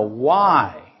to know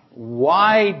why.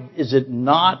 Why is it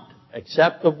not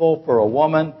acceptable for a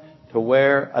woman to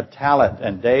wear a tallit?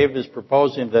 And Dave is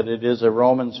proposing that it is a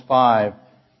Romans 5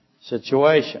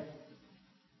 situation.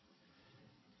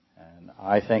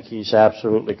 I think he's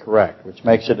absolutely correct, which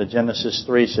makes it a Genesis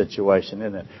 3 situation,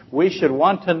 isn't it? We should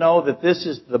want to know that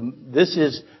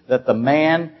that the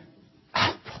man,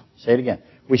 say it again.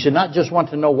 We should not just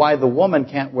want to know why the woman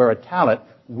can't wear a tallit.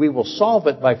 We will solve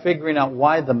it by figuring out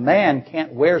why the man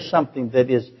can't wear something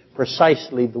that is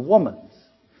precisely the woman's.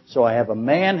 So I have a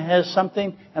man has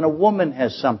something and a woman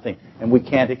has something, and we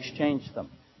can't exchange them.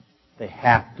 They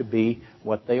have to be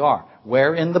what they are.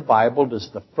 Where in the Bible does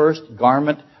the first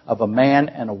garment of a man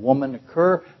and a woman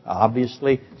occur?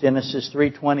 Obviously, Genesis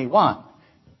 3:21.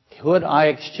 Could I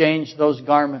exchange those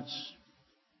garments?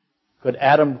 Could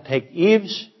Adam take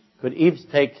Eve's? Could Eve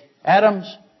take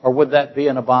Adam's? Or would that be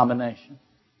an abomination?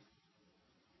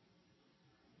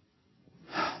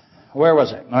 Where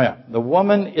was I? Oh yeah. The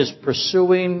woman is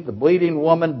pursuing, the bleeding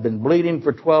woman, been bleeding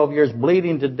for 12 years,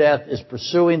 bleeding to death, is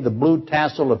pursuing the blue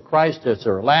tassel of Christ as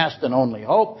her last and only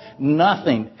hope.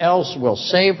 Nothing else will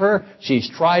save her. She's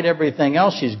tried everything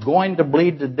else. She's going to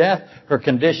bleed to death. Her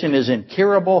condition is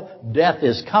incurable. Death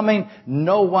is coming.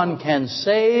 No one can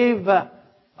save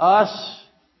us.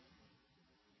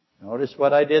 Notice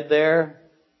what I did there?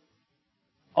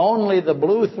 Only the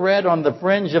blue thread on the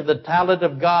fringe of the talent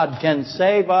of God can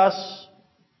save us.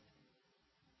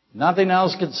 Nothing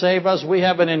else can save us. We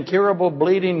have an incurable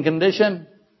bleeding condition.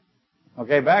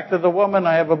 Okay, back to the woman.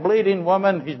 I have a bleeding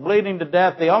woman. She's bleeding to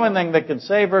death. The only thing that can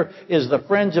save her is the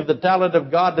fringe of the talent of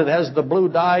God that has the blue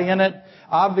dye in it.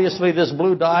 Obviously, this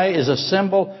blue dye is a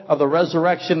symbol of the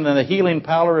resurrection and the healing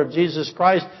power of Jesus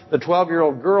Christ. The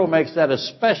 12-year-old girl makes that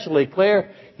especially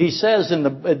clear. He says in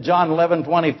John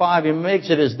 11:25, he makes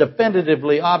it as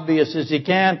definitively obvious as he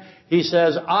can. He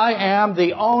says, I am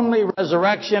the only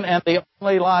resurrection and the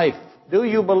only life. Do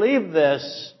you believe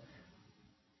this?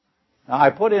 Now, I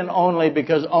put in only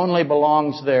because only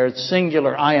belongs there. It's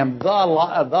singular. I am the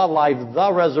life,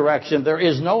 the resurrection. There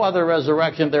is no other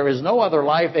resurrection. There is no other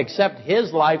life except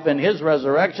His life and His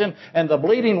resurrection. And the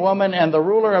bleeding woman and the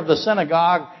ruler of the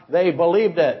synagogue, they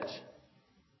believed it.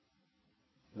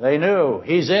 They knew.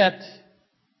 He's it.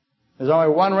 There's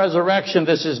only one resurrection.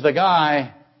 This is the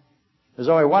guy. There's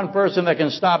only one person that can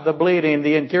stop the bleeding,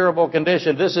 the incurable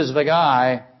condition. This is the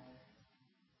guy.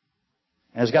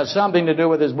 And it's got something to do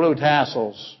with his blue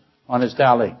tassels on his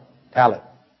tallit.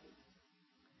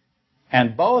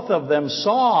 And both of them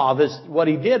saw this, what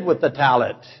he did with the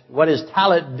tallit. What his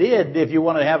tallit did, if you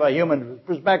want to have a human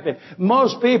perspective.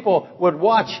 Most people would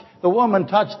watch the woman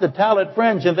touch the tallit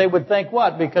fringe and they would think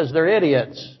what? Because they're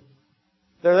idiots.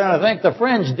 They're going to think the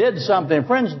fringe did something.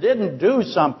 Fringe didn't do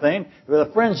something. The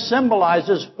fringe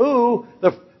symbolizes who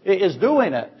is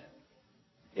doing it.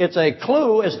 It's a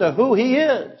clue as to who he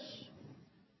is.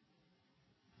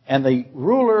 And the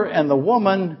ruler and the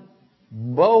woman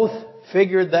both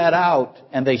figured that out.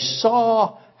 And they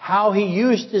saw how he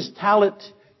used his talent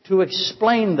to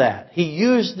explain that. He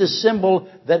used the symbol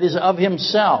that is of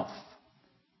himself.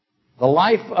 The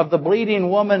life of the bleeding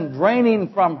woman draining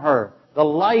from her. The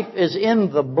life is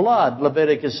in the blood,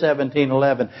 Leviticus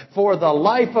 17:11. For the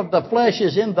life of the flesh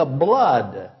is in the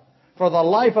blood. For the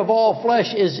life of all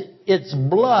flesh is its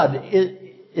blood.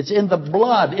 It's in the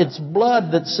blood. It's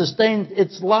blood that sustains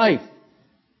its life.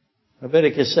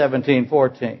 Leviticus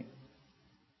 17:14.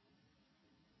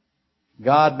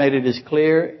 God made it as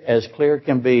clear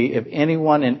can be. If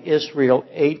anyone in Israel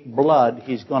ate blood,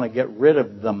 He's going to get rid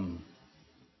of them.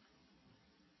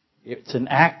 It's an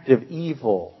act of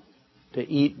evil to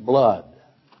eat blood.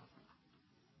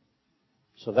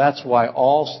 So that's why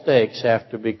all steaks have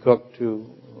to be cooked to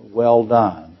well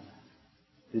done.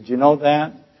 Did you know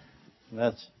that?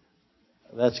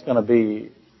 That's going to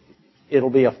be, it'll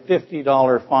be a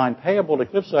 $50 fine payable to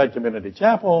Cliffside Community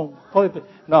Chapel.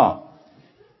 No.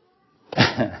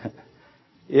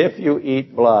 If you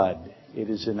eat blood, it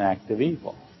is an act of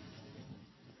evil.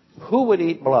 Who would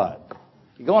eat blood?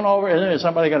 You're going over, and is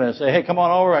somebody going to say, hey, come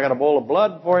on over, I got a bowl of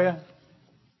blood for you?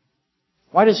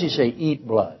 Why does he say eat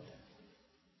blood?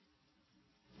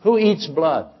 Who eats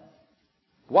blood?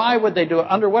 Why would they do it?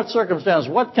 Under what circumstances?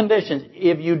 What conditions?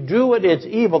 If you do it, it's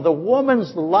evil. The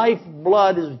woman's life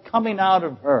blood is coming out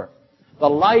of her. The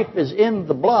life is in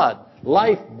the blood.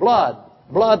 Life, blood.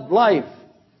 Blood, life.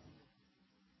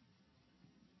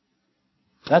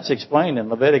 That's explained in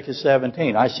Leviticus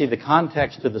 17. I see the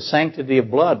context of the sanctity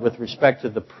of blood with respect to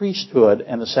the priesthood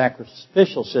and the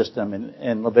sacrificial system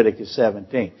in Leviticus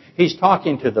 17. He's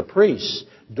talking to the priests.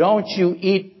 Don't you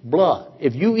eat blood.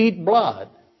 If you eat blood,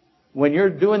 when you're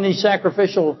doing these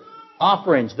sacrificial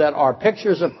offerings that are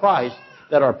pictures of Christ,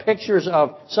 that are pictures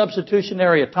of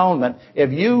substitutionary atonement,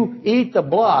 if you eat the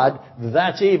blood,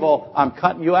 that's evil. I'm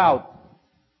cutting you out.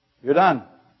 You're done.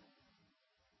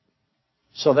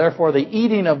 So therefore, the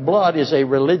eating of blood is a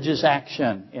religious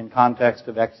action in context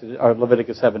of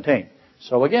Leviticus 17.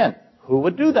 So again, who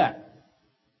would do that?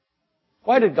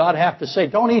 Why did God have to say,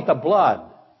 don't eat the blood?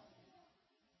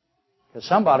 Because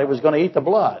somebody was going to eat the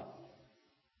blood.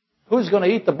 Who's going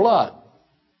to eat the blood?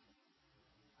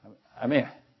 I mean,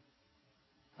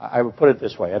 I would put it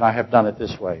this way, and I have done it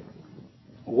this way.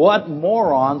 What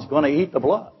moron's going to eat the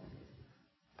blood?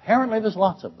 Apparently there's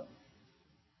lots of them.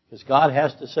 Because God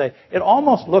has to say, it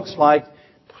almost looks like,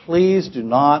 please do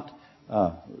not,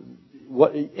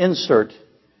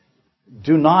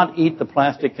 do not eat the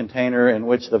plastic container in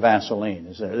which the Vaseline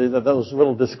is there. Those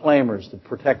little disclaimers to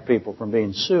protect people from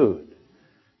being sued.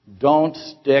 Don't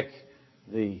stick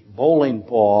the bowling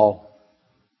ball,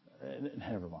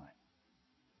 never mind.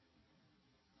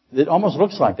 It almost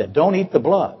looks like that. Don't eat the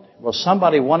blood. Well,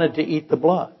 somebody wanted to eat the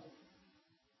blood.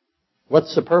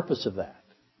 What's the purpose of that?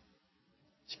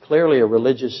 It's clearly a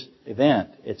religious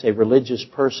event. It's a religious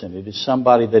person. It is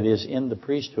somebody that is in the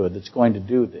priesthood that's going to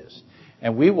do this.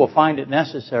 And we will find it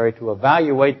necessary to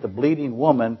evaluate the bleeding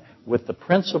woman with the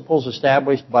principles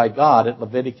established by God at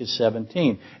Leviticus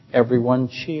 17. Everyone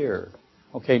cheer.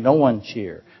 Okay, no one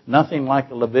cheer. Nothing like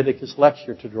a Leviticus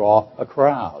lecture to draw a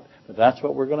crowd. But that's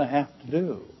what we're going to have to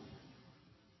do.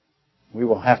 We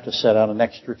will have to set out an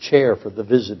extra chair for the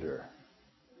visitor.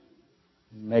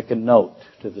 Make a note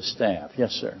to the staff.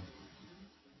 Yes, sir.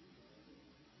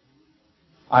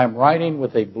 I'm writing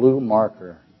with a blue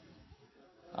marker.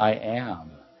 I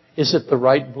am. Is it the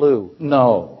right blue?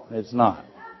 No, it's not.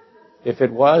 If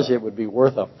it was, it would be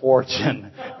worth a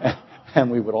fortune. And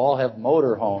we would all have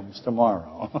motorhomes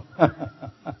tomorrow.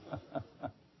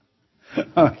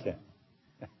 Okay.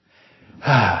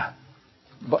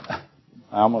 But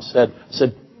I almost said,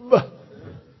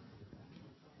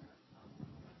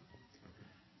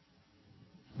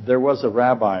 there was a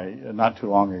rabbi not too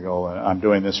long ago, I'm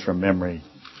doing this from memory,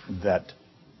 that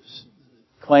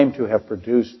claimed to have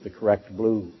produced the correct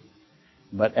blue.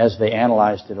 But as they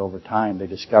analyzed it over time, they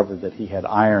discovered that he had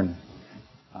iron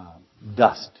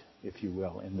dust, if you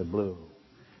will, in the blue.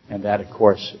 And that, of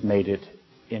course, made it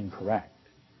incorrect.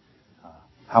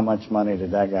 How much money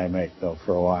did that guy make, though,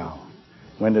 for a while?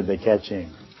 When did they catch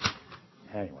him?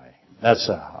 Anyway, that's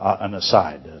an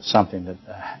aside, something that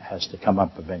has to come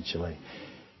up eventually.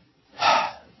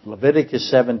 Leviticus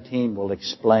 17 will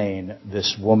explain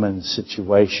this woman's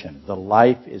situation. The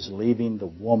life is leaving the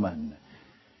woman.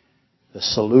 The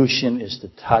solution is to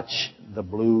touch the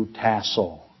blue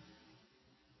tassel.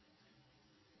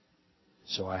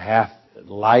 So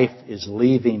life is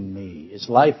leaving me. Is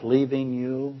life leaving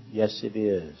you? Yes, it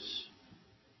is.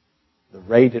 The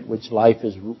rate at which life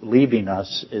is leaving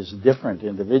us is different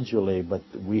individually, but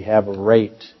we have a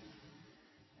rate.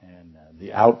 And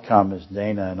the outcome, as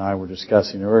Dana and I were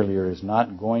discussing earlier, is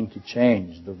not going to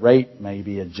change. The rate may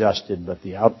be adjusted, but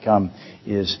the outcome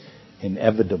is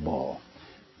inevitable.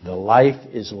 The life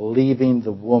is leaving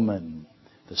the woman.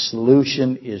 The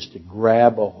solution is to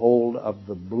grab a hold of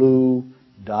the blue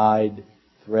dyed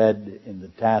thread in the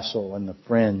tassel and the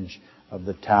fringe of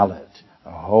the tallit.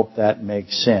 I hope that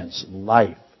makes sense.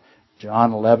 Life.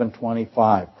 John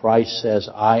 11:25. Christ says,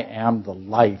 I am the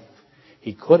life.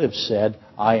 He could have said,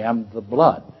 I am the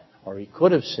blood. Or he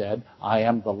could have said, I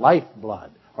am the lifeblood.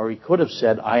 Or he could have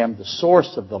said, I am the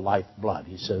source of the lifeblood.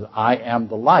 He says, I am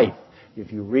the life.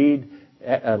 If you read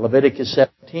Leviticus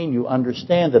 17, you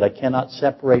understand that I cannot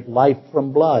separate life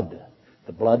from blood.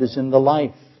 The blood is in the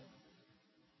life.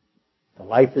 The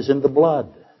life is in the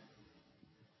blood.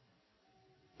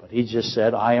 But he just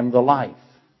said, I am the life.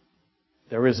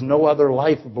 There is no other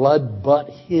lifeblood but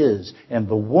his. And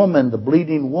the woman, the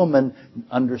bleeding woman,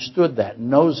 understood that,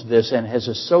 knows this, and has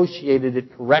associated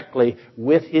it correctly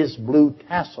with his blue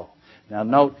tassel. Now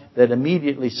note that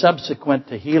immediately subsequent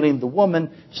to healing the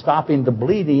woman, stopping the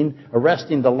bleeding,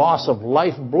 arresting the loss of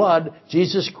lifeblood,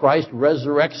 Jesus Christ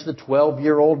resurrects the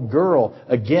 12-year-old girl,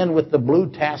 again with the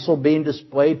blue tassel being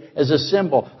displayed as a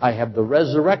symbol. I have the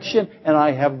resurrection and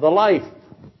I have the life.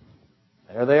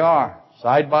 There they are,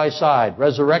 side by side,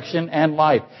 resurrection and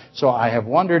life. So I have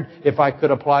wondered if I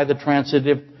could apply the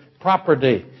transitive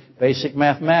property, basic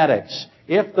mathematics.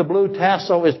 If the blue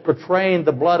tassel is portraying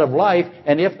the blood of life,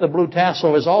 and if the blue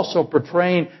tassel is also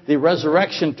portraying the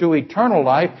resurrection to eternal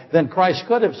life, then Christ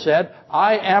could have said,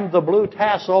 I am the blue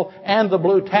tassel and the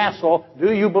blue tassel.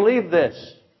 Do you believe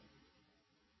this?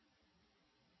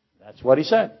 That's what he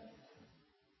said.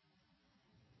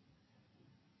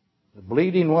 The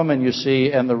bleeding woman, you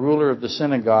see, and the ruler of the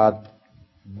synagogue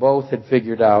both had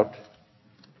figured out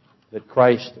that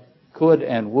Christ could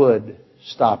and would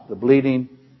stop the bleeding,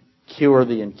 cure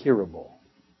the incurable.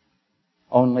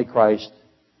 Only Christ,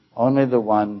 only the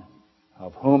one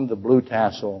of whom the blue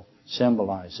tassel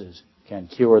symbolizes, can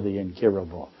cure the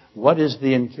incurable. What is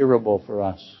the incurable for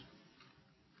us?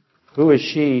 Who is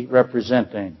she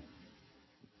representing?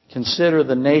 Consider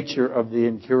the nature of the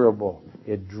incurable.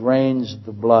 It drains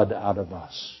the blood out of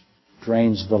us,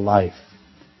 drains the life.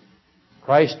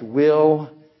 Christ will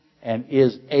and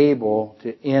is able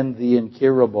to end the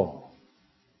incurable.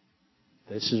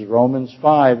 This is Romans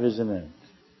 5, isn't it?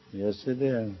 Yes, it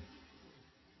is.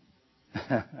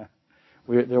 There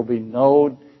will be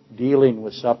no dealing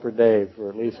with Supper Day for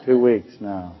at least 2 weeks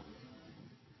now.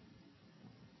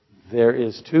 There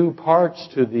is 2 parts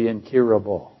to the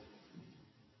incurable.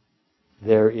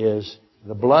 There is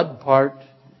the blood part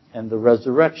and the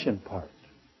resurrection part.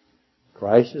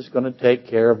 Christ is going to take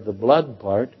care of the blood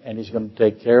part, and he's going to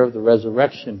take care of the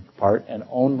resurrection part, and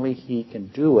only he can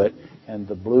do it. And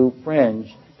the blue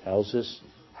fringe tells us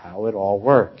how it all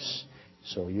works.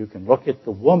 So you can look at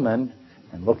the woman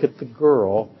and look at the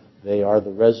girl. They are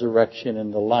the resurrection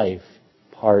and the life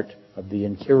part of the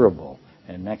incurable.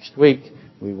 And next week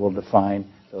we will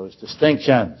define those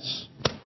distinctions.